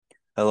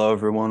Hello,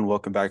 everyone.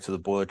 Welcome back to the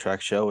Boiler Track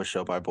Show, a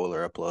show by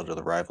Boiler upload to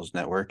the Rivals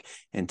Network.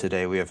 And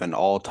today we have an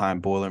all-time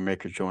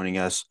Boilermaker joining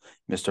us,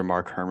 Mr.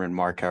 Mark Herrmann.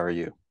 Mark, how are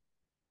you?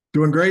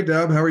 Doing great,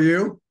 Deb. How are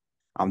you?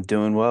 I'm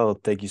doing well.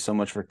 Thank you so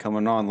much for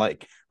coming on.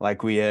 Like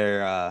we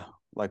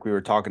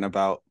were talking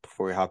about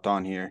before we hopped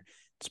on here.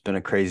 It's been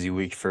a crazy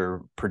week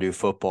for Purdue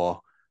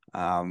football.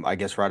 I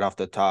guess right off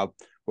the top,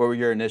 what were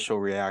your initial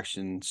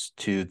reactions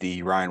to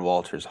the Ryan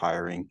Walters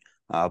hiring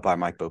by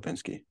Mike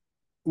Bobinski?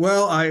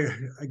 Well, I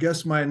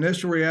guess my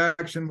initial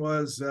reaction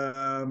was,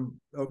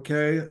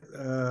 okay,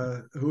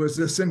 who is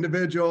this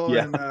individual?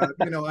 Yeah.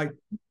 And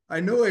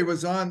I knew he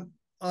was on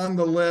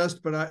the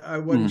list, but I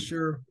wasn't Mm,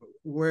 sure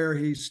where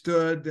he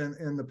stood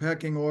in the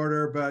pecking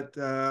order. But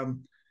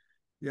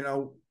you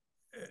know,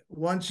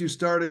 once you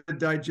started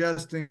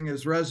digesting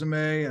his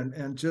resume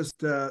and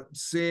just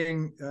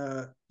seeing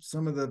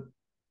some of the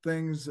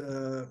things,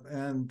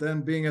 and then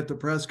being at the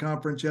press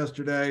conference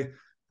yesterday,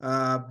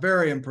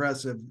 very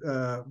impressive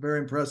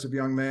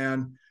young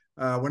man.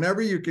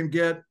 Whenever you can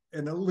get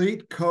an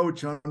elite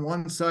coach on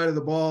one side of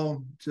the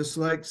ball, just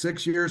like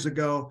 6 years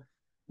ago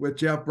with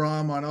Jeff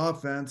Brom on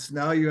offense,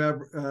 now you have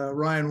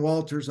Ryan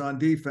Walters on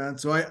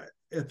defense. So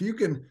if you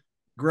can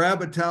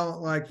grab a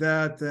talent like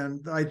that,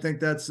 then I think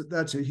that's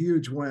a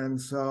huge win.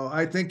 So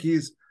I think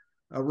he's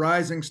a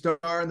rising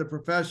star in the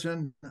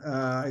profession.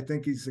 I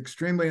think he's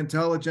extremely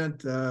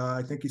intelligent.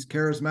 I think he's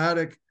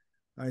charismatic.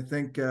 I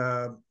think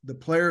the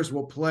players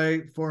will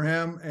play for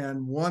him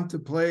and want to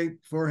play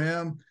for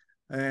him.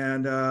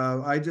 And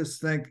I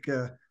just think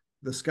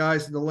the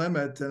sky's the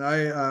limit. And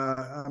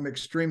I'm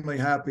extremely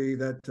happy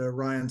that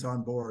Ryan's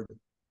on board.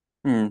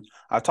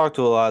 I've talked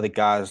to a lot of the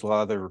guys, a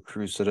lot of the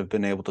recruits that have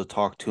been able to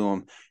talk to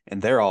him,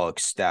 and they're all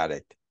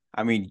ecstatic.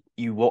 I mean,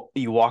 you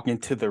walk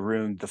into the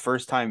room the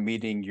first time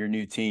meeting your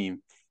new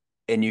team,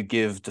 and you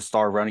give the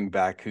star running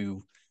back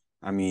who,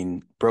 I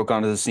mean, broke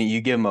onto the scene.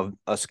 You give him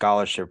a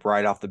scholarship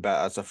right off the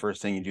bat. That's the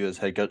first thing you do as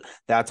head coach.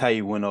 That's how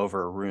you win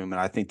over a room, and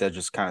I think that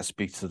just kind of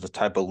speaks to the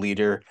type of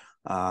leader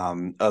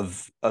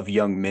of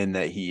young men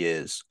that he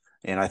is.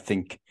 And I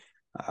think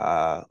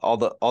all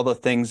the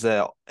things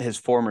that his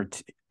former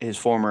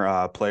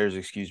players,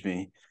 excuse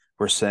me,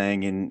 were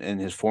saying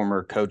and his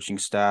former coaching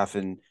staff,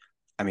 and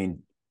I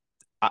mean,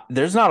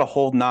 there's not a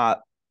whole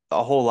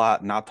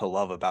lot not to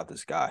love about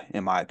this guy,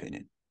 in my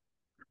opinion.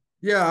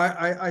 Yeah,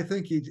 I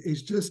think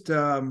he's just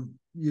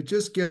you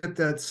just get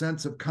that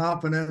sense of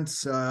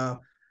confidence.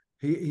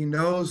 He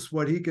knows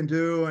what he can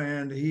do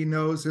and he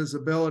knows his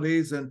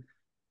abilities. And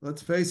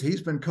let's face it,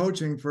 he's been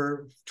coaching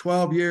for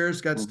 12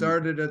 years, got Mhm.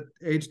 started at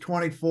age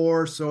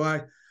 24.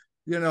 So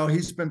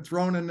he's been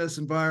thrown in this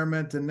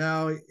environment and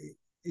now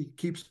he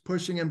keeps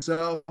pushing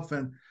himself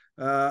and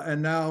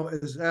now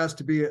is asked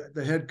to be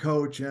the head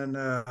coach. And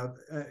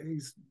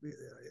he's,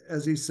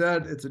 as he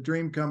said, it's a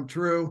dream come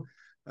true.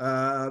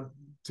 Uh,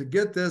 to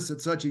get this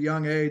at such a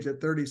young age, at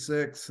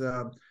 36,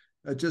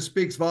 it just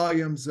speaks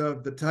volumes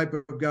of the type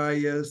of guy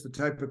he is, the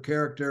type of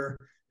character,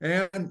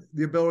 and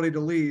the ability to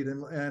lead.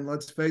 And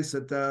let's face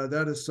it,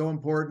 that is so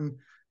important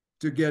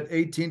to get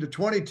 18 to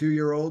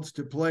 22-year-olds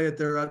to play at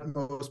their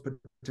utmost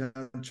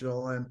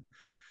potential. And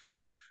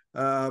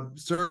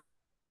certainly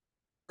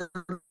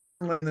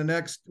in the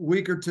next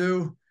week or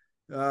two,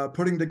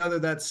 putting together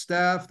that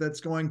staff that's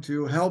going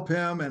to help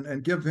him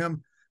and give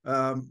him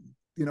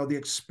the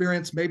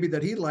experience maybe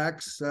that he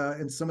lacks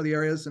in some of the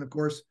areas. And of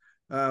course,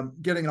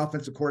 getting an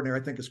offensive coordinator, I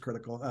think, is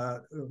critical.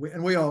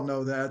 And we all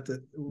know that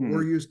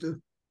we're Hmm. used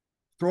to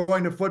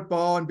throwing the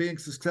football and being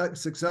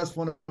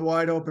successful in a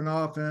wide open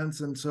offense.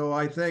 And so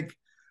I think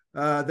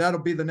that'll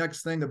be the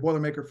next thing that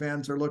Boilermaker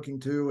fans are looking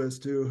to, as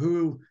to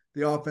who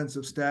the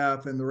offensive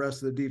staff and the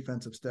rest of the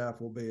defensive staff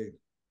will be.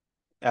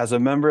 As a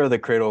member of the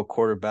Cradle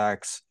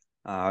quarterbacks,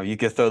 you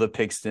could throw the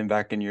pigskin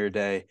back in your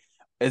day.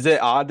 Is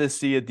it odd to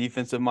see a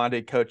defensive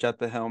minded coach at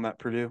the helm at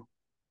Purdue?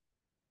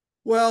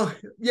 Well,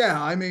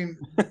 yeah, I mean,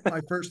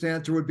 my first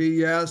answer would be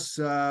yes,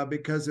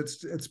 because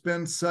it's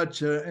been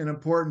such an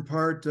important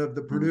part of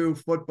the Hmm. Purdue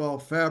football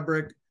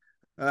fabric,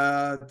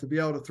 to be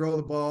able to throw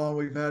the ball.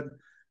 We've had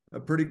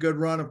a pretty good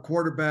run of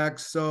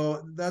quarterbacks,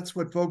 so that's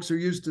what folks are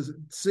used to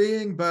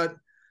seeing. But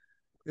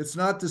it's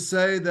not to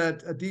say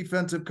that a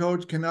defensive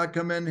coach cannot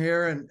come in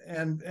here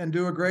and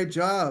do a great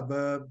job.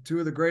 Two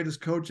of the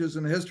greatest coaches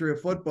in the history of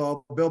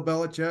football, Bill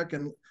Belichick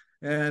and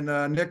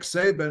Nick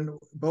Saban,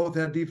 both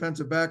had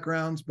defensive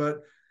backgrounds, but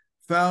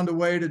found a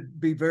way to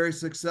be very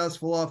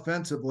successful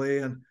offensively.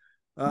 And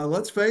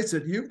let's face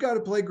it, you've got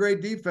to play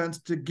great defense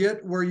to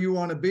get where you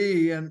want to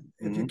be. And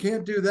if you Hmm.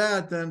 can't do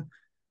that, then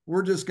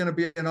we're just going to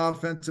be an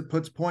offense that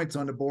puts points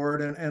on the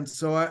board. And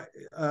so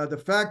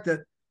the fact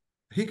that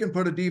he can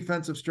put a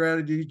defensive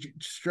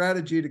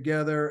strategy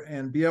together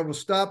and be able to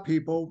stop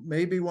people,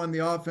 maybe when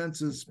the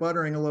offense is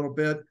sputtering a little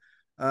bit.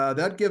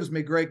 That gives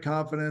me great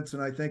confidence,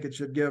 and I think it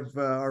should give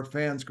our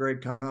fans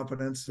great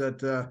confidence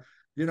that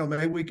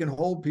maybe we can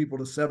hold people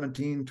to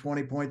 17,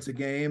 20 points a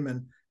game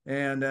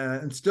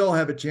and still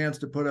have a chance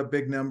to put up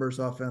big numbers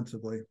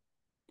offensively.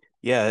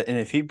 Yeah, and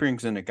if he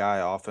brings in a guy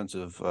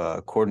offensive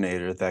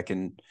coordinator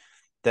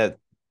that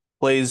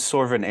plays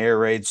sort of an air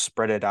raid,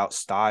 spread it out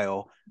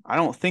style. I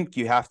don't think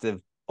you have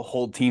to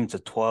hold teams to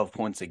 12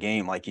 points a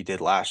game like you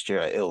did last year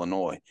at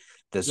Illinois.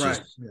 That's Right.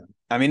 just, Yeah.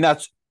 I mean,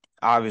 that's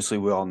obviously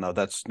we all know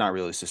that's not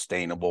really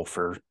sustainable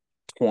for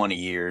 20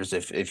 years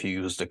if he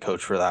was the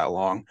coach for that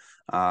long.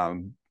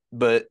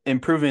 But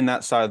improving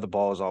that side of the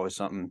ball is always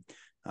something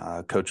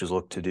coaches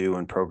look to do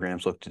and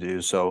programs look to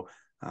do. So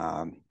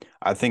um,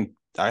 I think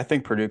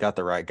Purdue got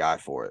the right guy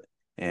for it,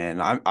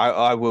 and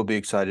I will be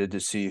excited to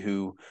see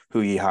who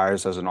he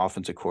hires as an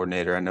offensive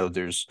coordinator. I know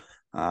there's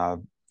uh,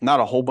 not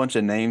a whole bunch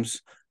of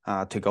names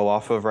to go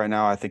off of right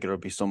now. I think it'll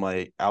be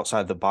somebody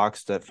outside the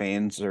box that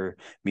fans or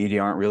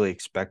media aren't really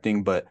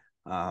expecting, but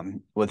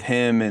with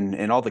him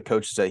and all the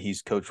coaches that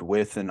he's coached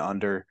with and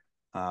under.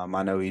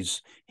 I know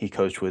he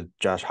coached with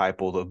Josh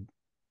Heupel,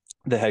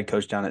 the head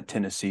coach down at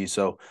Tennessee.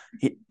 So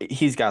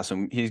he's got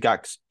some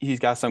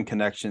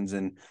connections,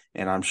 and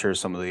I'm sure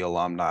some of the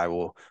alumni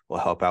will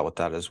help out with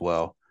that as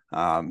well.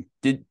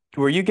 Did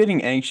were you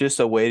getting anxious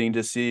waiting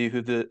to see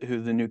who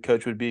the new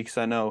coach would be? Because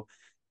I know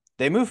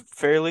they moved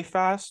fairly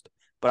fast,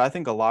 but I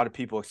think a lot of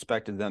people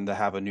expected them to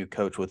have a new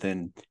coach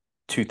within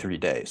 2-3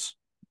 days.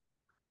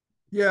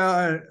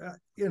 Yeah,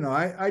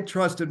 I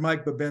trusted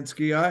Mike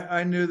Babinski.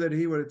 I knew that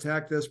he would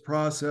attack this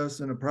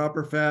process in a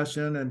proper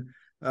fashion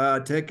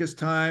and take his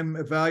time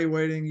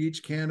evaluating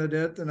each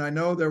candidate. And I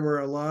know there were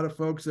a lot of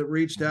folks that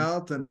reached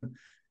out and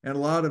a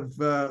lot of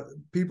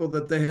people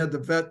that they had to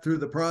vet through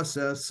the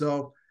process.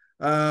 So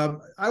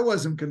I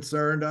wasn't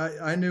concerned.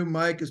 I knew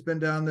Mike has been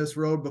down this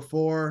road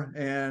before,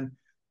 and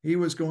he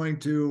was going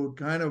to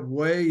kind of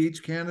weigh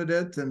each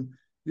candidate and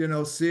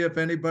see if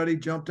anybody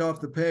jumped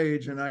off the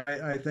page. And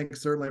I think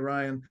certainly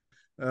Ryan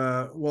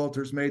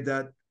Walters made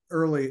that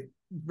early,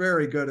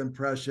 very good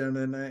impression.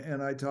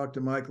 And I talked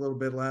to Mike a little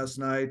bit last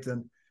night,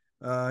 and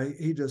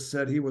he just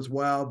said he was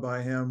wowed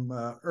by him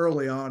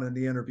early on in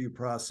the interview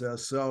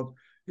process. So,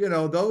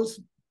 those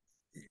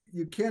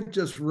you can't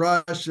just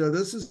rush.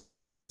 This is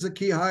a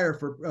key hire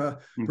for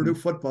Mm-hmm. Purdue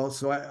football.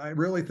 So I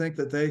really think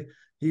that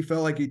he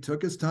felt like he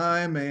took his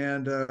time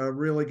and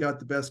really got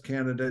the best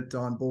candidate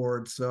on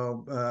board.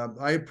 So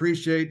I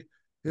appreciate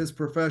his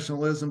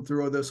professionalism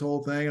through this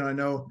whole thing. And I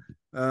know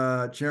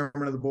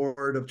Chairman of the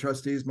Board of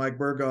Trustees, Mike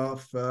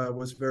Berghoff,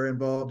 was very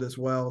involved as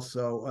well.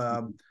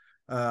 So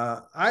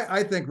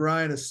I think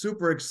Ryan is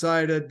super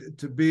excited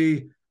to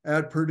be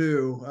at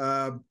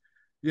Purdue.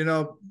 You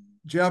know,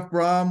 Jeff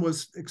Brom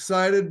was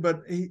excited,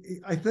 but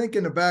I think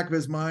in the back of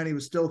his mind, he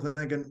was still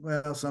thinking,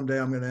 well, someday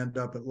I'm going to end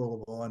up at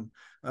Louisville. And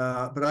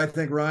but I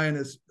think Ryan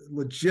is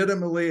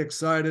legitimately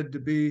excited to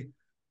be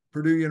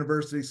Purdue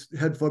University's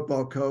head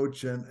football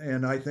coach,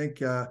 and I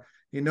think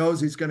he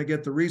knows he's going to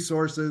get the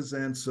resources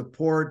and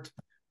support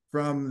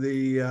from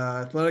the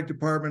athletic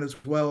department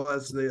as well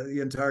as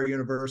the entire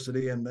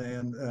university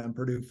and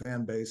Purdue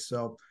fan base.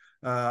 So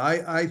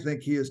I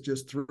think he is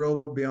just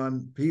thrilled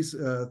beyond peace,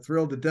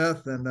 thrilled to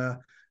death,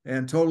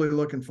 and totally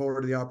looking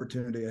forward to the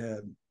opportunity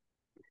ahead.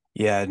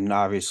 Yeah, and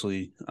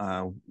obviously,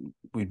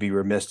 we'd be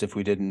remiss if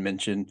we didn't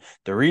mention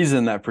the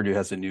reason that Purdue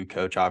has a new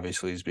coach.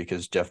 Obviously, is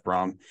because Jeff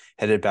Brom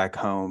headed back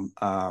home.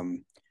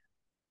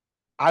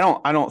 I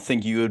don't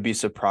think you would be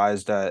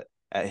surprised at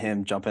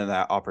him jumping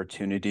that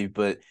opportunity.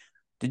 But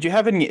did you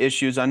have any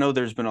issues? I know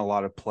there's been a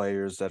lot of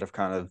players that have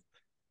kind of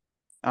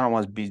I don't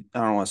want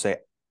to say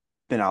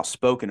been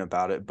outspoken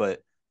about it,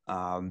 but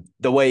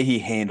the way he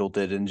handled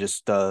it and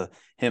just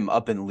him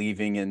up and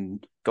leaving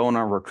and going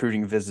on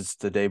recruiting visits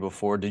the day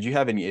before. Did you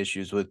have any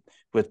issues with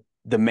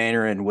the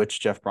manner in which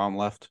Jeff Brom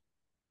left?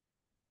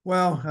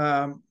 Well,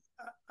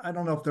 I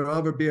don't know if there'll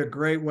ever be a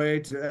great way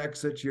to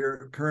exit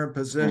your current Mhm.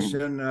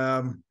 position.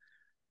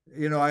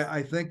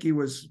 I think he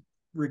was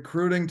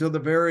recruiting till the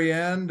very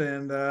end,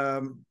 and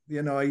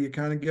you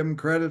kind of give him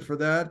credit for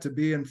that to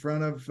be in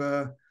front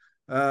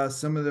of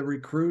some of the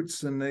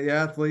recruits and the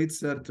athletes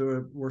that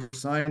were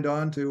signed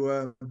on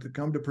to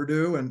come to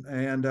Purdue, and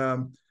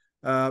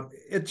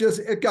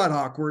it got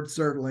awkward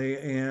certainly,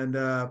 and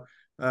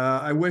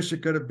I wish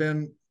it could have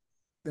been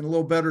in a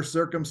little better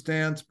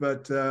circumstance,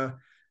 but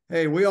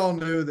hey, we all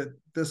knew that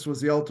this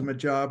was the ultimate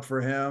job for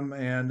him,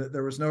 and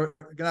there was not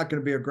going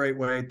to be a great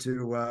way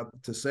to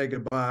say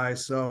goodbye.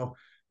 So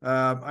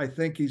I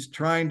think he's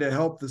trying to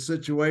help the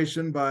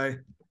situation by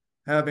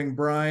having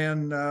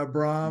Brian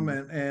Brom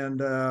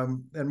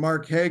and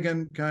Mark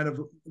Hagan kind of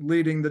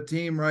leading the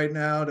team right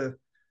now to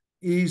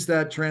ease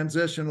that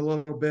transition a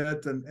little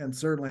bit, and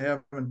certainly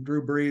having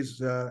Drew Brees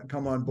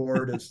come on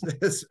board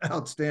is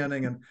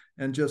outstanding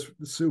and just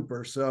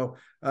super. So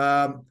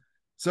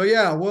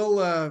yeah,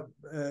 we'll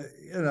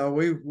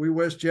we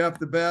wish Jeff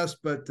the best,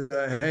 but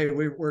hey,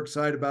 we're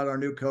excited about our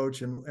new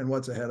coach and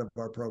what's ahead of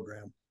our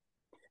program.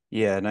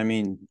 Yeah, and I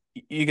mean,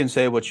 you can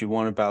say what you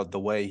want about the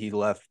way he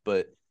left,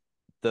 but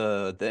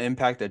the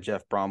impact that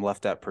Jeff Brom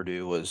left at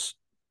Purdue was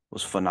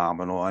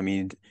phenomenal. I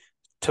mean,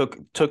 took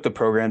the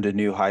program to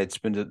new heights.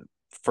 Been to the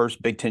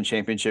first Big Ten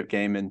championship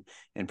game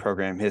in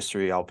program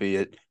history,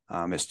 albeit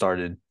it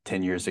started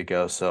 10 years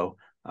ago. So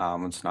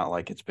it's not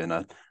like it's been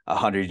a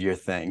 100-year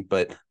thing.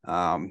 But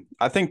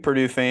I think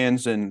Purdue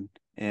fans and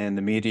and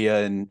the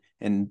media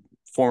and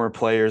former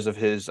players of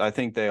his, I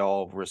think they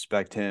all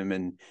respect him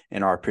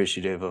and are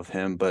appreciative of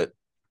him. But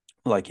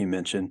like you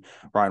mentioned,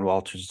 Ryan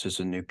Walters is just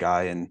a new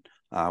guy, and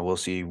we'll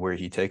see where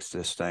he takes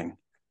this thing.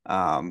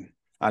 Um,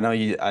 I know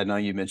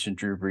you mentioned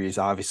Drew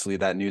Brees. Obviously,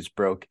 that news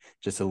broke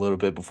just a little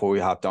bit before we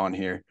hopped on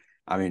here.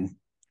 I mean,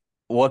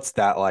 what's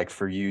that like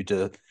for you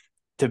to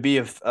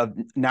be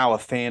now a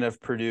fan of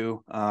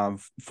Purdue,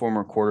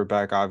 former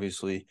quarterback,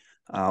 obviously.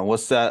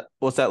 What's that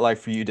like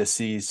for you to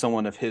see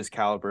someone of his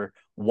caliber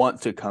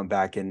want to come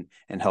back and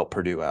help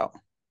Purdue out?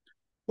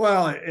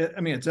 Well,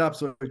 I mean, it's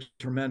absolutely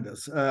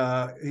tremendous.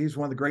 He's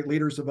one of the great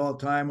leaders of all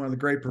time, one of the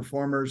great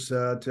performers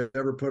to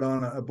ever put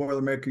on a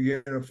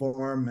Boilermaker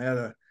uniform. Had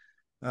an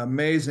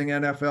amazing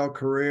NFL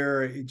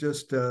career. He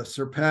just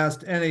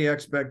surpassed any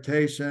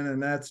expectation,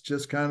 and that's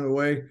just kind of the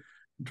way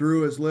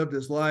Drew has lived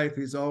his life.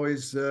 He's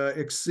always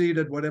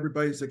exceeded what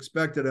everybody's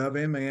expected of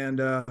him,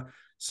 and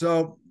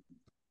so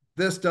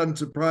this doesn't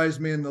surprise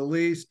me in the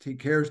least. He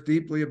cares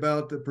deeply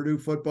about the Purdue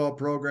football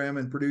program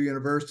and Purdue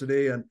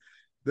University, and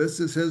this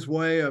is his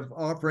way of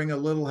offering a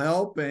little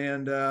help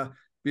and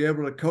be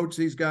able to coach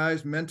these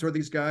guys, mentor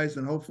these guys,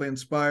 and hopefully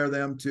inspire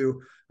them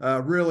to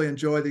really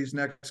enjoy these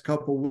next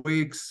couple of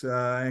weeks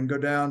and go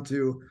down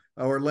to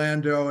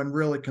Orlando and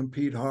really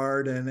compete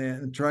hard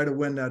and try to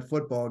win that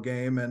football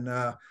game. And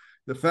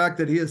the fact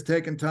that he has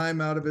taken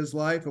time out of his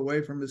life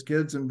away from his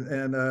kids and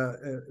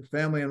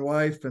family and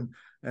wife and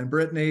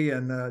Brittany,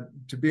 and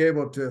to be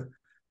able to,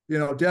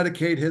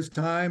 dedicate his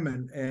time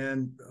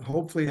and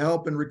hopefully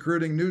help in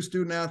recruiting new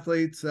student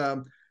athletes.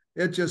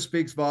 It just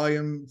speaks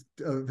volumes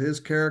of his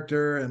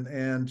character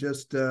and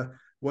just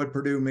what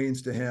Purdue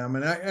means to him.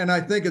 And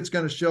I think it's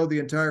going to show the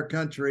entire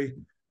country,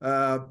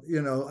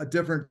 a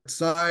different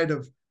side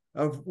of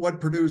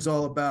what Purdue's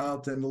all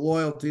about and the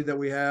loyalty that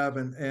we have.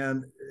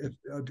 And if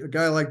a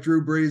guy like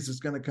Drew Brees is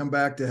going to come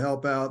back to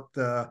help out,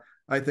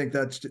 I think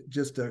that's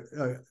just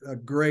a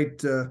great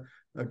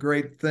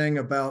thing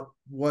about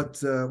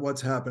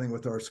what's happening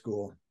with our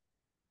school.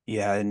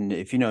 Yeah, and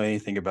if you know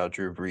anything about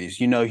Drew Brees,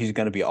 you know he's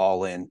going to be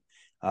all in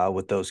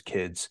with those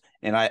kids,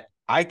 and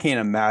I can't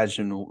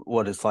imagine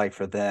what it's like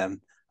for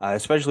them,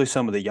 especially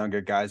some of the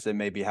younger guys that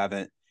maybe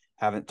haven't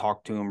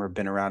talked to him or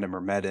been around him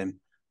or met him.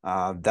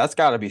 That's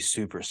got to be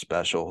super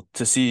special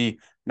to see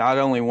not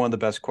only one of the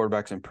best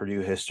quarterbacks in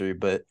Purdue history,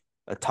 but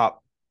a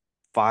top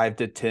 5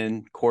 to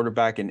 10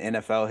 quarterback in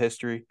NFL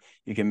history.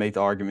 You can make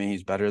the argument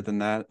he's better than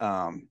that.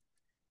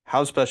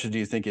 How special do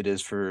you think it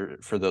is for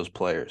those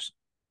players?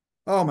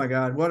 Oh my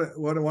God, what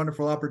a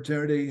wonderful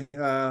opportunity!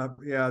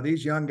 Yeah,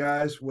 these young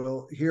guys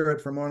will hear it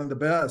from one of the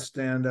best,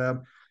 and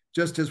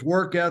just his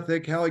work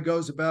ethic, how he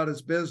goes about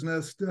his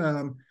business,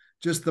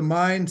 just the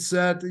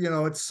mindset.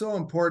 It's so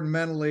important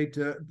mentally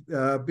to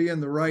be in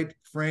the right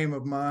frame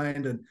of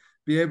mind and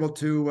be able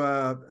to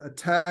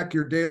attack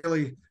your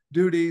daily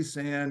duties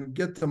and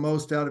get the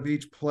most out of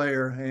each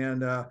player.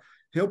 And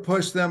he'll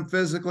push them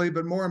physically,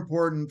 but more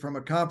important, from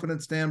a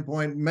confidence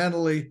standpoint,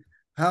 mentally,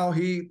 how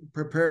he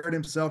prepared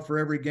himself for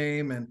every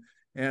game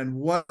and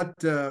what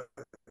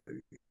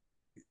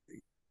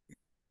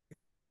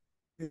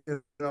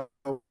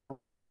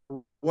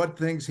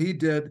things he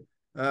did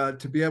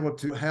to be able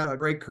to have a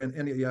great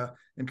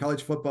in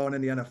college football and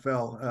in the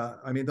NFL.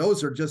 I mean,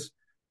 those are just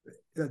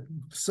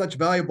such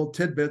valuable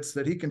tidbits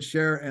that he can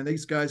share, and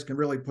these guys can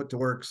really put to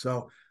work.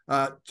 So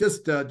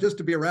just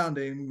to be around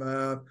him,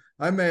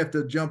 I may have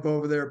to jump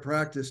over there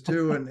practice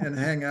too and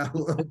hang out a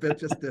little bit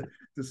just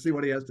to see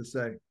what he has to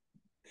say.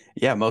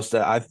 Yeah,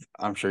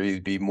 I'm sure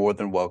he'd be more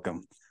than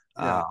welcome.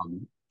 Yeah.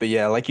 But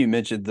yeah, like you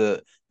mentioned,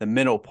 the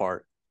mental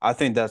part, I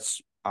think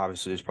that's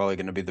obviously is probably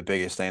going to be the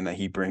biggest thing that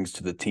he brings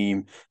to the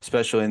team,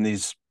 especially in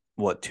these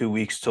 2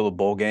 weeks till the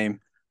bowl game.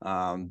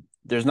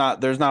 There's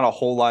not a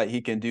whole lot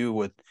he can do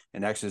with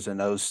an X's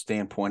and O's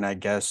standpoint, I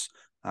guess.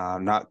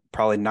 Not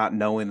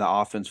knowing the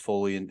offense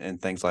fully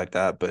and things like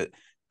that. But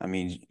I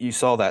mean, you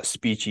saw that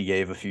speech he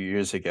gave a few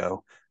years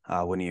ago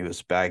when he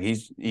was back.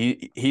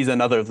 He's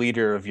another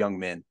leader of young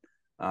men.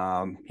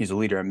 He's a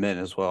leader of men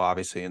as well,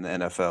 obviously in the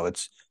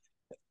NFL.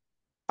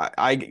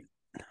 I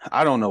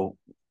I don't know.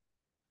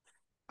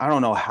 I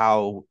don't know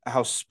how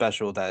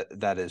special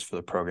that is for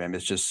the program.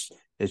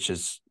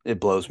 It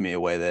blows me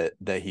away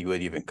that he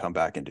would even come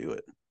back and do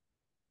it.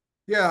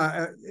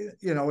 Yeah,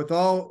 with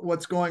all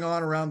what's going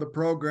on around the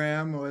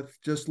program, with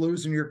just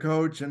losing your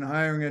coach and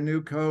hiring a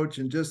new coach,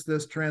 and just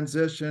this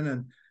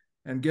transition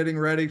and getting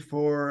ready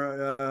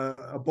for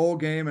a bowl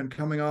game and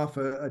coming off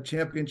a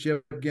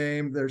championship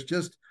game, there's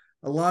just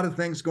a lot of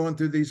things going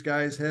through these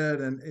guys'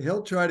 head, and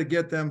he'll try to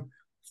get them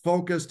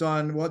focused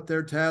on what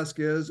their task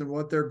is and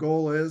what their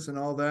goal is and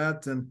all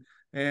that, and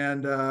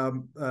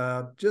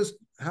just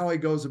how he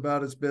goes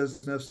about his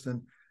business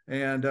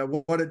and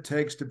what it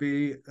takes to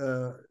be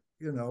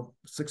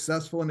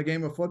successful in the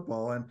game of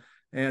football,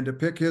 and to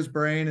pick his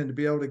brain and to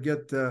be able to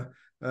get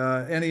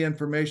any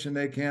information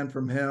they can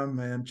from him,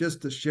 and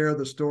just to share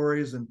the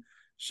stories and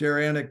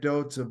share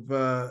anecdotes of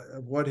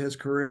what his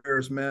career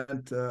has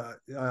meant.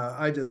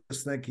 I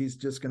just think he's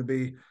just going to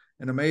be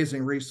an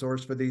amazing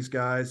resource for these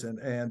guys,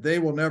 and they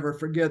will never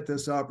forget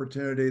this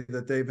opportunity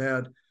that they've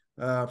had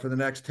for the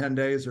next 10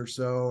 days or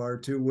so, or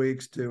 2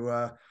 weeks,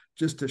 to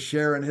just to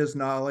share in his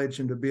knowledge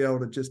and to be able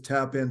to just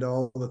tap into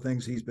all the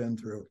things he's been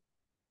through.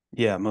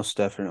 Yeah, most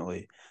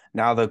definitely.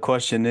 Now the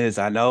question is,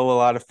 I know a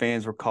lot of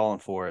fans were calling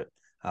for it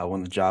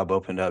when the job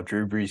opened up.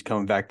 Drew Brees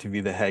coming back to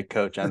be the head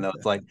coach. I know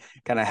it's like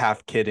kind of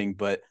half kidding,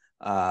 but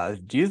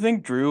do you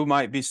think Drew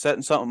might be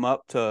setting something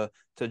up to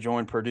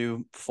join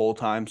Purdue full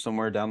time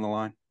somewhere down the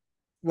line?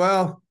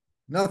 Well,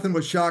 nothing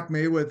would shock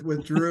me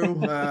with Drew.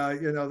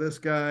 This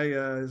guy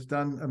has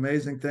done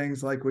amazing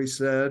things, like we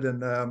said,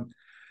 and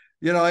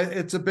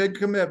it's a big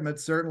commitment,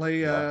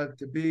 certainly, Yeah.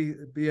 to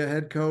be a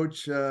head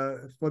coach,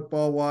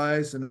 football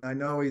wise. And I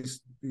know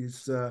he's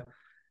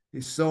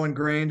so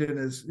ingrained in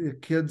his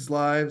kids'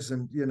 lives,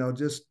 and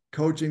just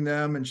coaching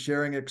them and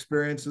sharing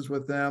experiences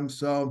with them.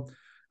 So,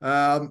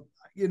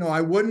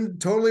 I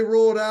wouldn't totally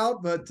rule it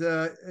out, but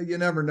you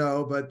never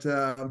know. But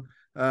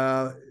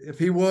if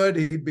he would,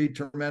 he'd be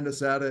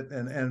tremendous at it,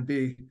 and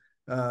be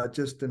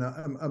just an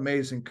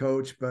amazing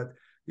coach. But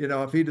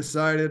if he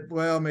decided,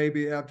 well,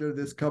 maybe after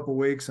this couple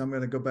weeks, I'm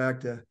going to go back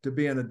to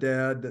being a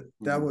dad,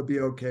 that would be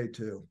okay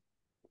too.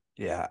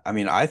 Yeah, I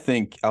mean, I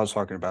think I was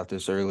talking about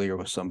this earlier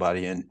with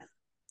somebody, and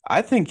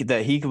I think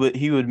that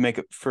he would make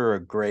it for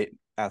a great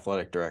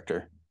athletic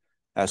director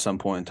at some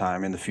point in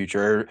time in the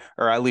future,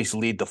 or at least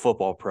lead the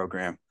football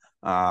program.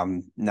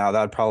 Now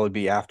that'd probably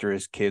be after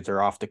his kids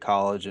are off to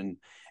college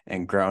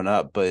and grown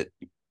up. But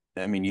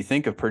I mean, you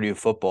think of Purdue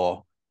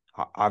football,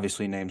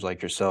 obviously names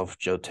like yourself,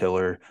 Joe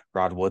Tiller,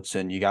 Rod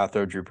Woodson. You got to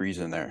throw Drew Brees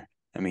in there.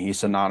 I mean, he's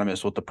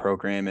synonymous with the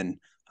program, and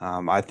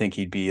I think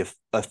he'd be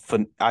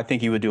I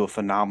think he would do a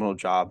phenomenal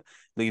job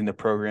leading the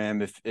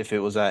program if it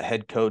was a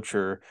head coach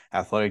or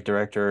athletic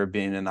director or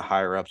being in the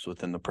higher ups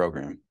within the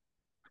program.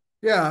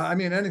 Yeah, I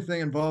mean,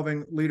 anything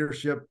involving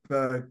leadership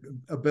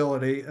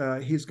ability,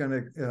 he's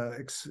going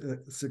to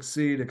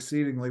succeed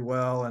exceedingly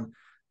well,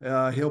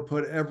 and he'll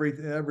put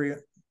every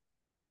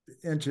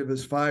inch of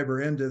his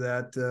fiber into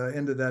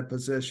that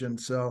position.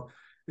 So,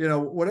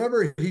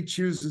 whatever he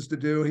chooses to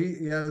do,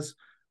 he has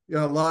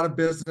a lot of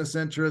business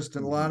interest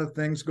and a lot of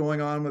things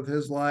going on with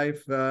his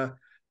life. But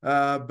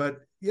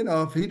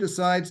if he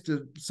decides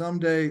to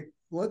someday,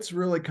 let's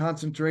really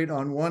concentrate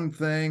on one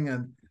thing,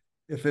 and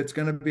if it's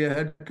going to be a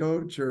head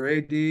coach or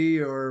AD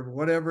or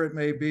whatever it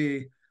may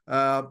be,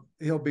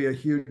 he'll be a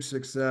huge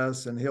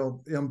success, and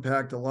he'll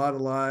impact a lot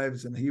of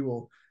lives, and he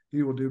will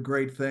do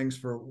great things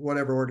for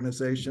whatever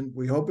organization.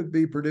 We hope it'd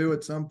be Purdue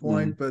at some Mm-hmm.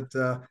 point,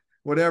 but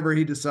whatever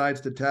he decides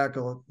to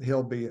tackle,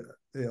 he'll be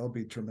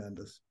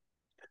tremendous.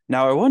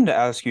 Now, I wanted to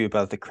ask you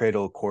about the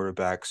cradle of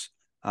quarterbacks.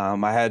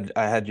 I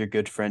had your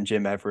good friend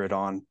Jim Everett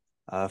on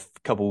a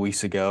couple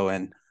weeks ago,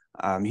 and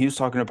he was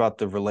talking about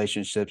the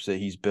relationships that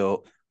he's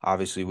built,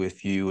 obviously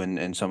with you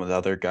and some of the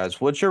other guys.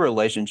 What's your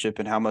relationship,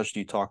 and how much do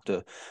you talk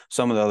to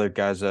some of the other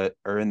guys that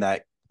are in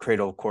that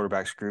cradle of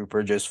quarterbacks group,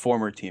 or just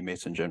former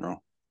teammates in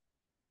general?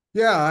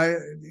 Yeah,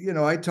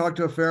 I talked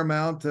to a fair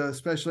amount,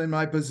 especially in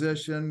my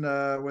position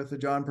with the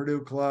John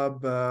Purdue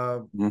Club.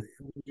 Mhm.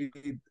 We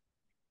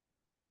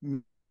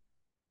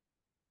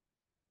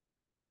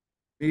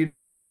meet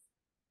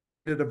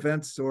at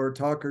events or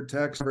talk or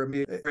text or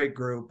meet a great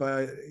group.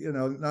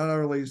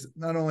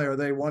 Not only are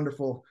they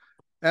wonderful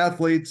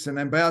athletes and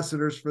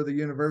ambassadors for the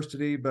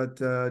university, but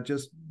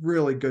just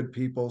really good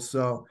people.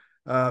 So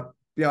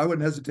yeah, I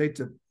wouldn't hesitate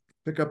to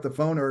pick up the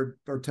phone or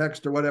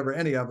text or whatever,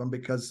 any of them,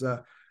 because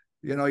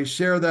you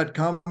share that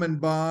common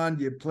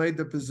bond. You played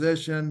the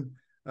position.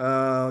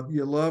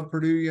 You love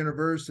Purdue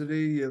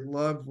University. You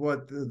love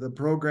what the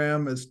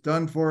program has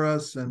done for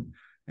us, and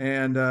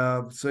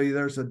so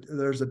there's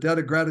a debt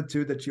of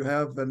gratitude that you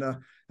have, and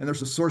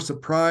there's a source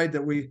of pride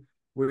that we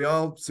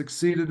all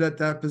succeeded at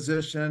that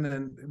position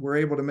and we're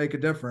able to make a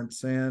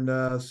difference. And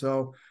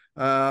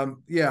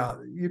yeah,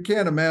 you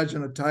can't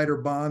imagine a tighter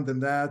bond than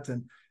that.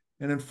 And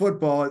in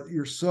football,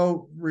 you're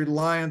so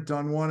reliant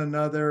on one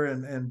another,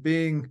 and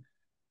being,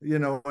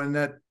 in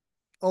that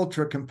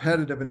ultra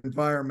competitive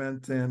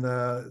environment.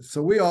 And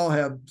so we all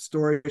have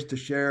stories to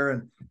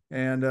share,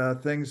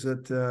 and things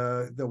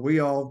that we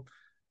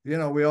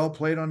all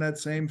played on that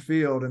same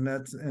field,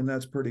 and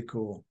that's pretty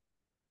cool.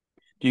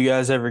 Do you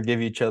guys ever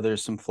give each other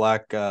some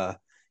flack?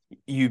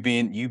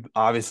 You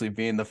obviously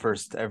being the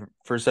first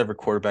ever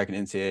quarterback in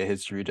NCAA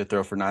history to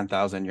throw for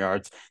 9,000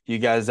 yards. Do you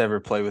guys ever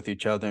play with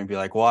each other and be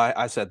like, "Well,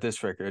 I set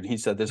this record, and he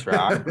set this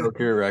record. I broke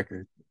your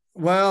record."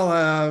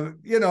 Well,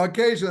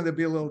 occasionally there'd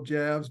be a little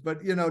jabs,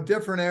 but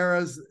different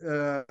eras.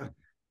 There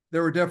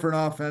were different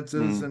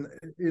offenses, Mm.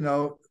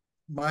 and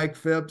Mike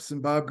Phipps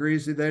and Bob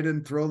Greasy, they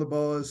didn't throw the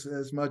ball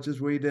as much as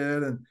we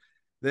did, and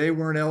they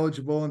weren't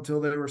eligible until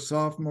they were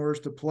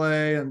sophomores to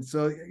play. And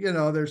so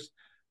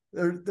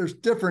there's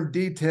different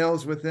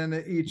details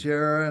within each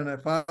era. And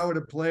if I would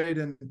have played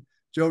in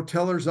Joe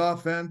Tiller's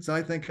offense,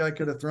 I think I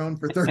could have thrown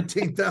for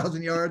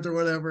 13,000 yards or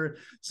whatever.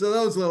 So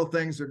those little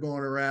things are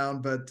going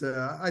around, but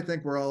I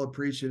think we're all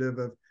appreciative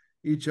of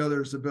each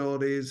other's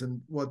abilities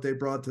and what they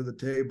brought to the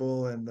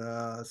table. And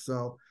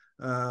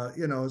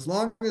as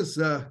long as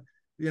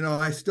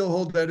I still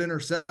hold that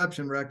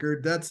interception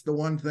record. That's the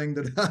one thing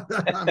that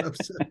I'm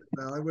upset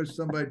about. I wish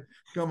somebody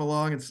come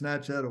along and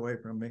snatch that away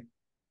from me.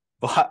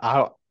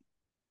 Well,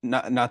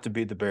 not to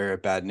be the bearer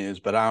of bad news,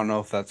 but I don't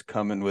know if that's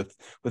coming with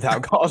how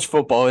college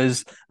football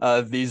is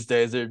these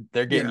days.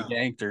 They're getting Yeah.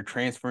 yanked or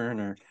transferring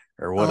or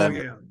Oh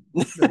whatever.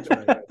 yeah. That's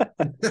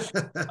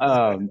right.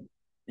 um,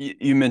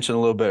 you mentioned a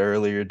little bit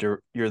earlier,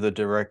 you're the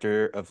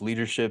director of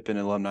leadership and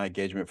alumni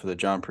engagement for the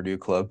John Purdue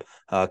Club.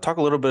 Talk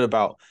a little bit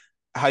about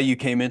how you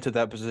came into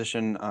that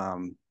position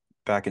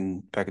back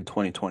in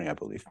 2020, I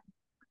believe.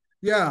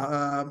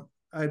 Yeah,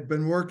 I'd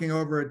been working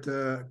over at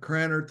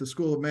Cranert, the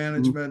School of Mhm.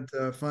 Management,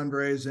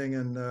 fundraising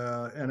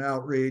and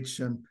outreach,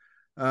 and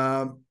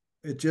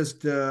it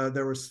just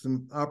there was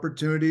some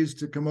opportunities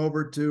to come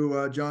over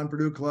to John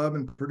Purdue Club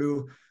and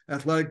Purdue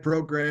athletic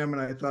program,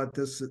 and I thought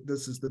this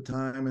is the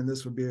time, and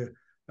this would be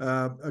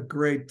a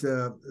great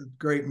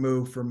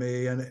move for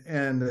me,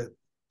 and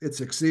it's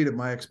exceeded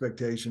my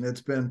expectation.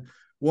 It's been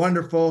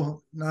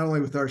wonderful, not only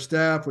with our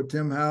staff, with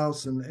Tim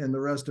House and the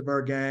rest of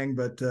our gang,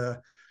 but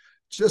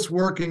just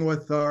working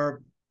with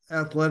our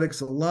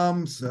athletics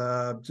alums,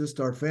 just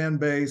our fan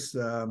base.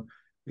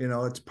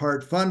 It's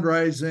part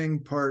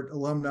fundraising, part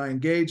alumni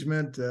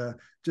engagement,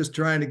 just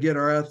trying to get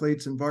our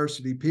athletes in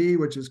Varsity P,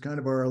 which is kind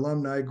of our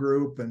alumni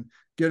group, and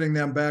getting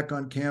them back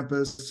on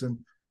campus and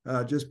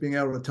just being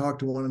able to talk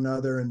to one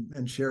another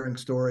and sharing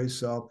stories.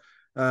 So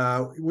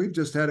we've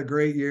just had a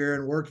great year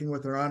and working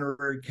with our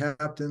honorary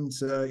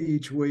captains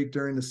each week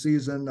during the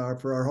season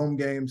for our home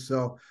games.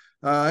 So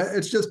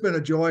it's just been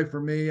a joy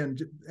for me,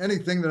 and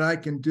anything that I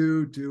can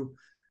do to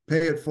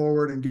pay it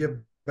forward and give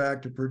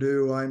back to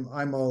Purdue,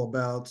 I'm all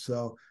about.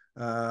 So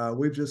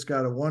we've just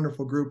got a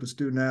wonderful group of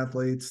student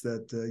athletes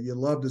that you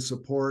love to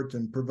support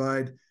and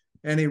provide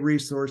any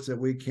resource that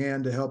we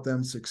can to help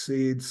them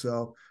succeed.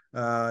 So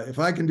if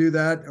I can do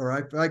that, or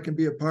if I can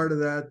be a part of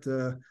that,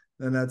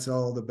 then that's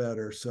all the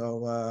better.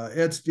 So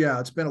it's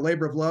been a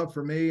labor of love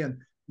for me, and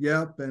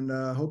and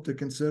hope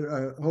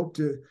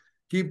to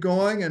keep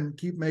going and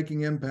keep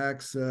making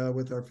impacts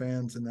with our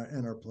fans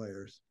and our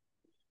players.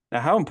 Now,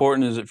 how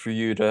important is it for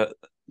you to,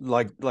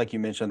 like you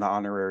mentioned, the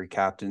honorary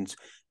captains,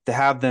 to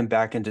have them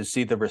back and to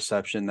see the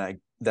reception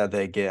that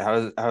they get?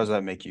 How does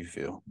that make you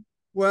feel?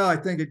 Well, I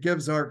think it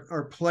gives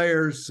our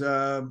players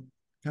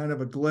kind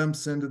of a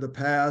glimpse into the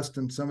past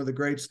and some of the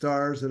great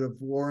stars that have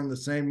worn the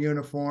same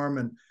uniform,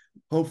 and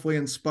hopefully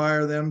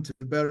inspire them to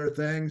better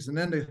things. And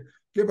then to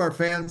give our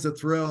fans a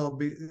thrill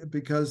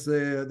because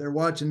they're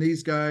watching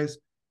these guys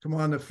come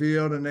on the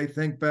field and they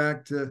think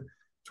back to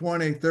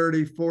 20,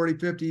 30, 40,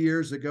 50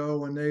 years ago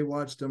when they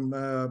watched them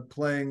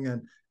playing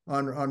and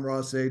on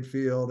Ross-Ade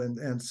Field and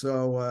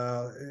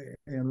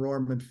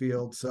Rorman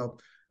Field. So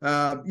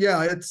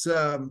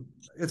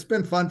it's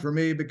been fun for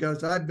me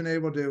because I've been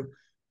able to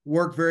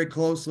work very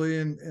closely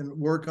and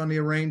work on the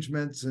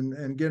arrangements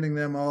and getting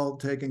them all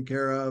taken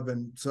care of.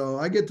 And so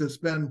I get to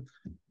spend,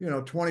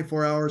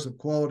 24 hours of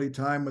quality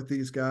time with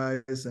these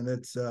guys, and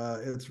it's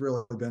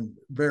really been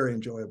very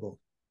enjoyable.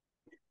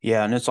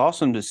 Yeah, and it's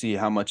awesome to see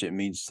how much it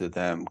means to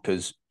them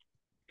because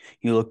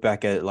you look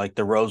back at like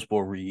the Rose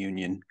Bowl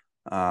reunion,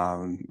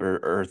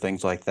 or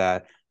things like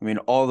that. I mean,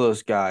 all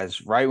those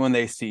guys, right when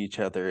they see each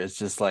other, it's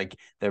just like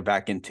they're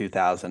back in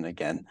 2000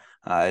 again.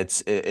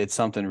 It's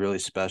something really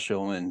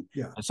special, and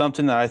Yeah. it's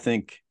something that I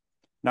think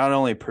not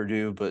only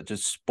Purdue but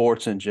just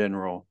sports in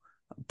general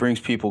brings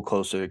people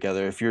closer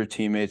together. If you're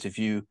teammates, if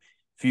you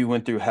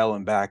went through hell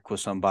and back with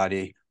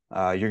somebody,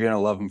 you're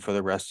gonna love them for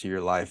the rest of your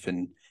life,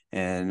 and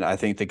I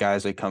think the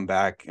guys that come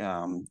back,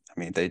 I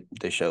mean,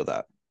 they show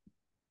that.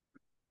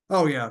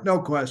 Oh yeah, no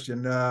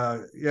question.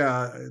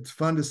 Yeah, it's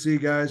fun to see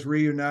guys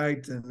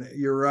reunite, and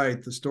you're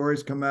right. The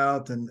stories come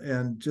out,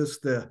 and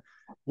just the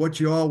what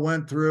you all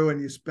went through, and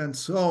you spend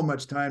so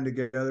much time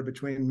together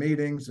between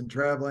meetings and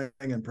traveling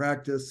and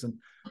practice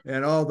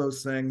and all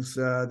those things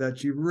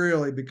that you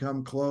really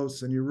become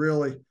close, and you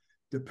really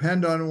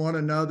depend on one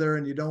another,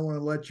 and you don't want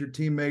to let your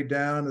teammate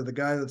down or the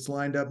guy that's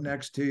lined up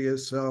next to you.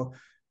 So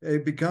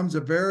it becomes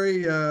a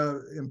very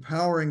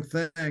empowering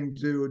thing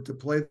to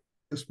play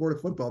the sport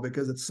of football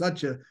because it's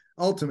such a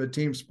ultimate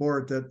team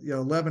sport that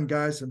 11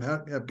 guys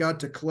have got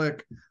to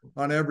click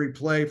on every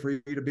play for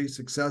you to be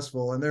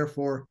successful, and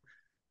therefore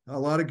a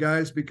lot of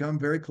guys become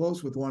very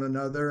close with one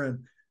another, and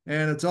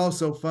it's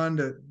also fun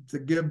to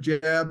give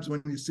jabs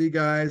when you see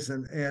guys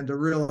and to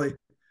really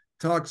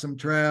talk some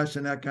trash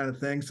and that kind of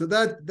thing. So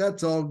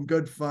that's all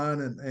good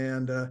fun,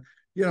 and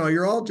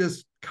you're all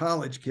just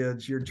college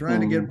kids. You're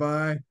trying to get Mhm.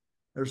 by.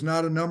 There's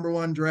not a number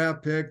one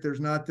draft pick.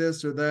 There's not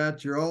this or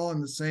that. You're all in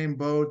the same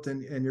boat,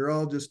 and you're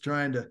all just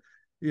trying to,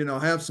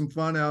 have some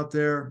fun out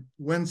there,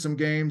 win some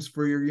games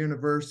for your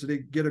university,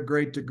 get a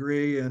great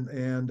degree, and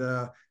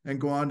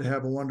go on to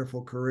have a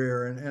wonderful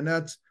career. And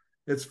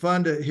it's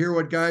fun to hear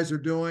what guys are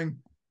doing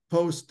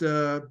post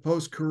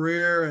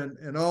career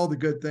and all the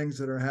good things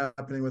that are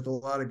happening with a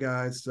lot of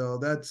guys. So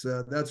that's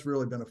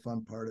really been a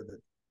fun part of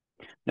it.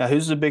 Now,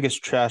 who's the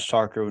biggest trash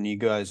talker when you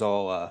guys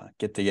all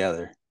get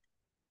together?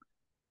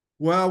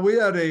 Well,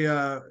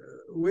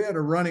 we had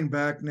a running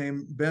back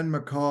named Ben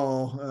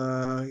McCall,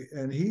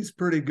 and he's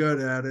pretty good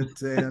at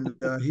it. And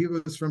he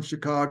was from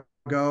Chicago,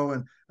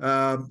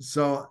 and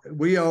so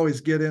we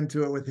always get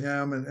into it with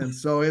him. And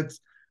so it's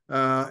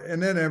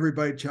and then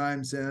everybody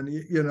chimes in.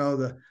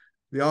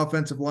 The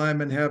offensive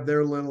linemen have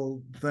their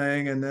little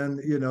thing, and then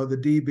the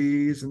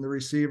DBs and the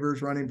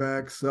receivers, running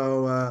backs.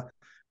 So.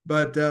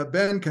 But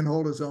Ben can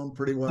hold his own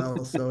pretty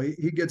well, so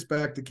he gets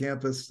back to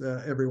campus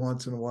every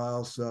once in a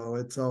while. So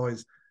it's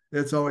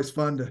always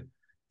fun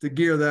to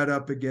gear that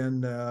up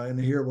again and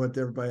hear what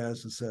everybody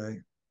has to say.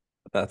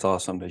 That's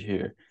awesome to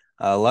hear.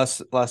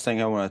 Last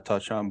thing I want to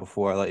touch on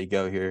before I let you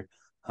go here.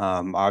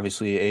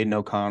 Obviously, Aiden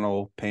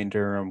O'Connell, Payne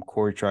Durham,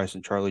 Corey Trice,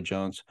 and Charlie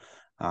Jones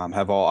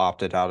have all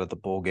opted out of the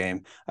bowl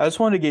game. I just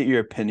want to get your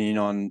opinion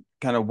on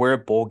kind of where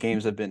bowl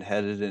games have been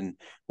headed and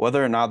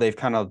whether or not they've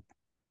kind of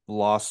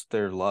lost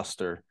their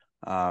luster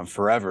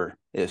forever,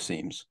 it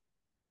seems.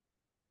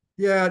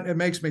 Yeah, it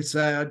makes me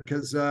sad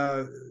because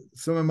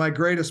some of my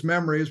greatest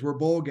memories were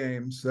bowl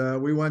games.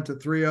 We went to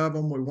three of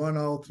them. We won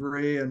all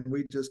three, and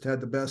we just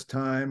had the best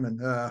time.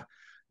 And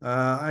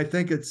I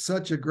think it's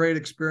such a great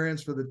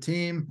experience for the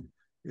team.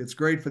 It's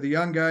great for the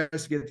young guys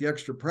to get the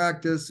extra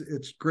practice.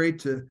 It's great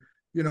to,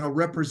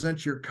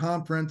 represent your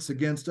conference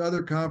against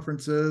other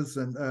conferences.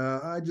 And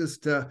I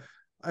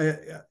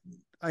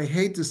I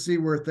hate to see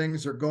where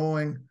things are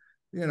going.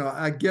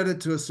 I get it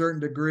to a certain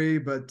degree,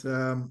 but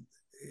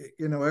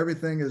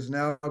everything is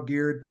now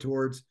geared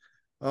towards,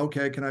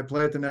 okay, can I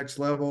play at the next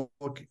level?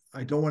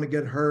 I don't want to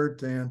get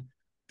hurt. And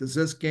does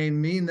this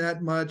game mean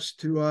that much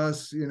to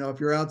us? If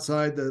you're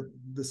outside the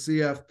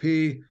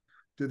CFP,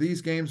 do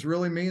these games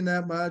really mean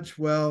that much?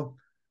 Well,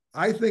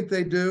 I think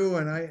they do.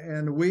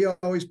 And we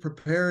always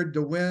prepared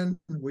to win.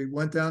 We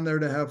went down there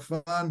to have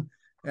fun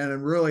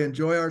and really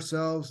enjoy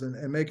ourselves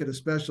and make it a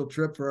special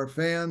trip for our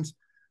fans.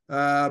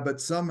 But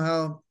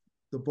somehow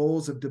the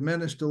bowls have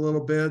diminished a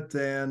little bit,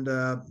 and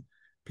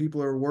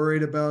people are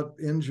worried about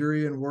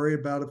injury and worried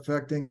about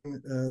affecting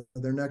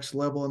their next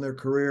level in their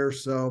career.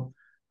 So,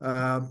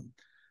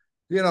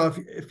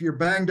 if you're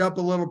banged up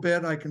a little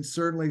bit, I can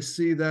certainly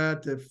see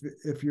that.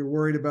 If you're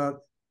worried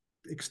about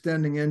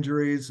extending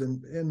injuries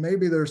and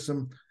maybe there's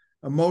some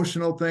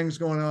emotional things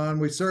going on,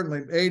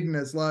 Aiden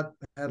has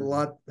had a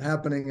lot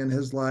happening in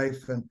his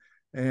life,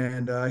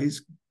 and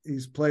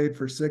he's played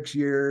for 6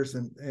 years,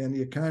 and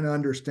you kind of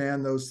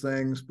understand those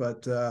things,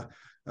 but.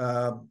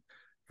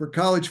 For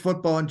college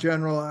football in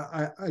general,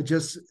 I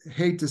just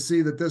hate to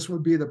see that this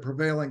would be the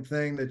prevailing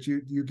thing, that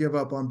you give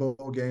up on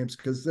bowl games,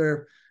 because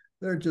they're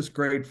just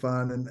great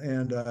fun,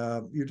 and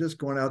you're just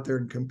going out there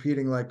and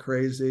competing like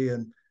crazy,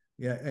 and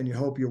you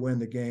hope you win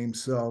the game.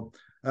 So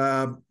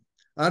I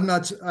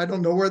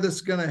don't know where this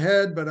is going to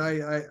head, but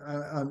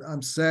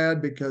I'm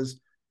sad because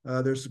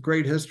there's a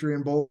great history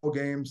in bowl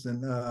games,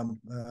 and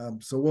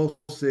so we'll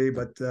see.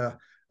 But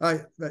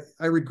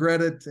I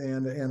regret it,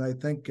 and I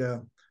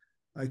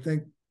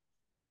think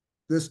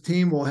this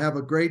team will have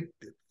a great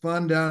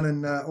fun down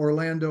in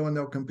Orlando, and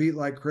they'll compete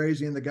like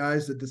crazy. And the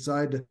guys that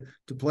decide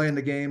to play in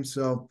the game,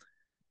 so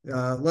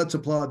let's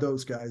applaud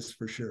those guys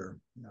for sure.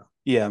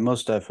 Yeah,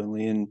 most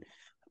definitely. And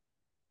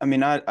I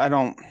mean, I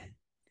don't.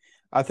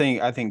 I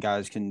think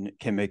guys can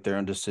make their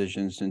own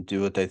decisions and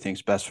do what they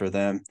think's best for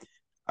them.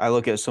 I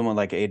look at someone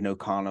like Aiden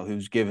O'Connell,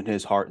 who's given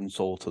his heart and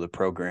soul to the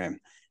program,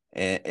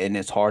 and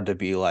it's hard to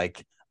be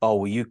like, oh,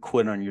 well, you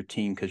quit on your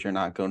team because you're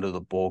not going to the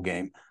bowl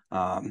game.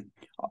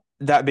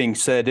 That being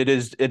said, it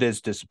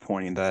is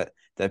disappointing that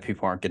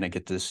people aren't going to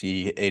get to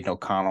see Aiden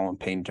O'Connell and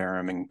Payne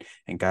Durham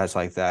and guys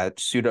like that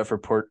suit up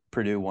for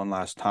Purdue one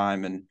last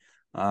time. And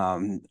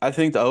I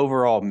think the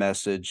overall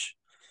message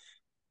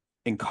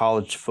in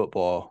college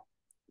football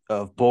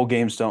of bowl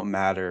games don't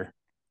matter,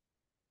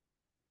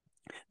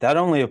 that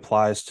only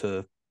applies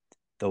to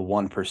the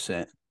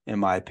 1%, in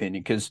my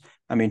opinion. Because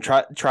I mean,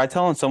 try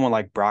telling someone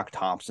like Brock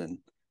Thompson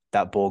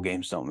that bowl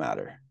games don't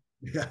matter.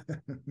 Yeah.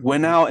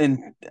 Went out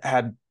and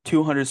had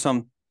 200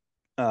 some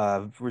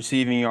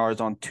receiving yards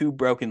on 2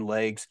 broken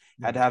legs,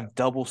 had to have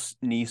double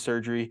knee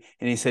surgery,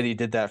 and he said he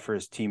did that for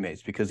his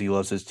teammates because he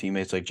loves his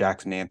teammates like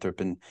Jackson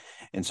Anthrop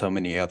and so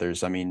many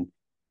others. I mean,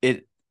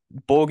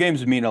 bowl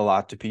games mean a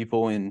lot to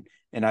people, and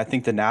I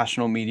think the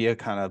national media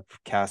kind of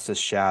casts a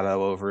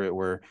shadow over it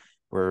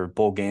where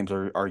bowl games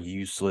are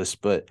useless,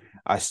 but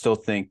I still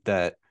think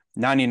that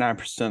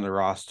 99% of the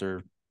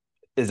roster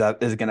is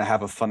going to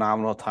have a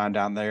phenomenal time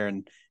down there,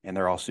 and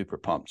they're all super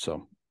pumped.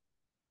 So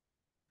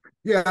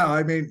yeah,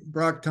 I mean,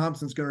 Brock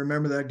Thompson's going to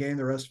remember that game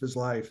the rest of his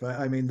life.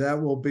 I mean,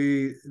 that will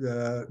be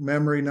the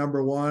memory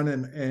number one.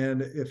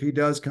 And if he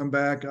does come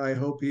back, I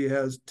hope he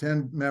has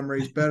 10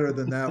 memories better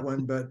than that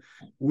one. But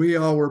we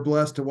all were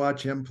blessed to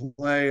watch him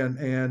play,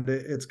 and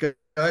it's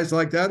guys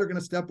like that are going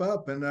to step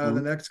up, and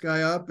the next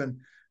guy up,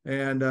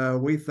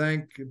 and we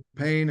thank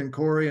Payne and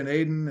Corey and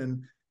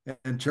Aiden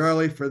and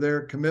Charlie for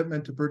their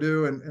commitment to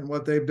Purdue and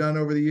what they've done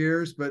over the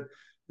years. But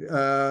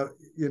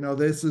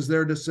this is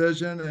their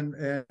decision,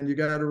 and you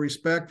got to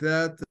respect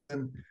that,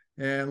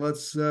 and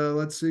let's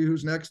see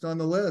who's next on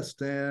the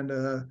list.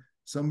 And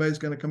somebody's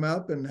going to come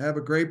up and have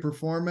a great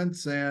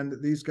performance,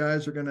 and these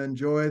guys are going to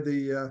enjoy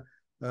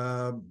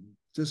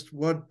just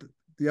what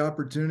the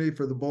opportunity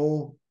for the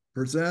bowl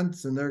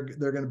presents, and they're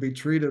going to be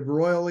treated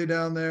royally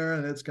down there,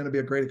 and it's going to be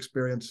a great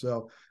experience.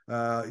 So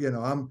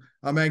I'm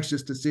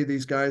anxious to see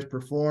these guys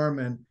perform,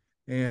 and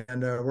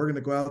we're going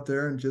to go out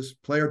there and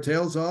just play our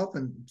tails off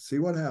and see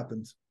what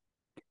happens.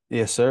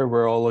 Yes, sir.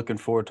 We're all looking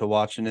forward to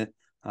watching it.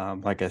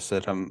 Like I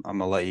said, I'm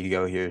gonna let you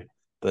go here,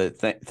 but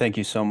thank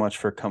you so much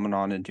for coming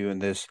on and doing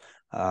this.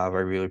 I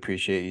really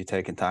appreciate you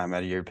taking time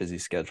out of your busy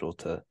schedule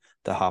to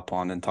hop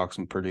on and talk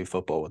some Purdue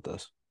football with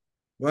us.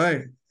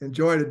 Well,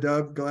 enjoyed it,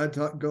 Doug. Glad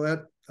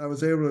I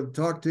was able to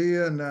talk to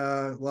you, and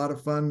a lot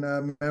of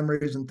fun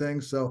memories and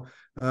things. So,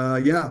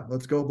 yeah,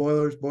 let's go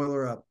Boilers,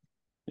 boiler up.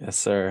 Yes,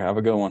 sir. Have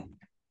a good one.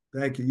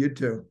 Thank you. You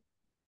too.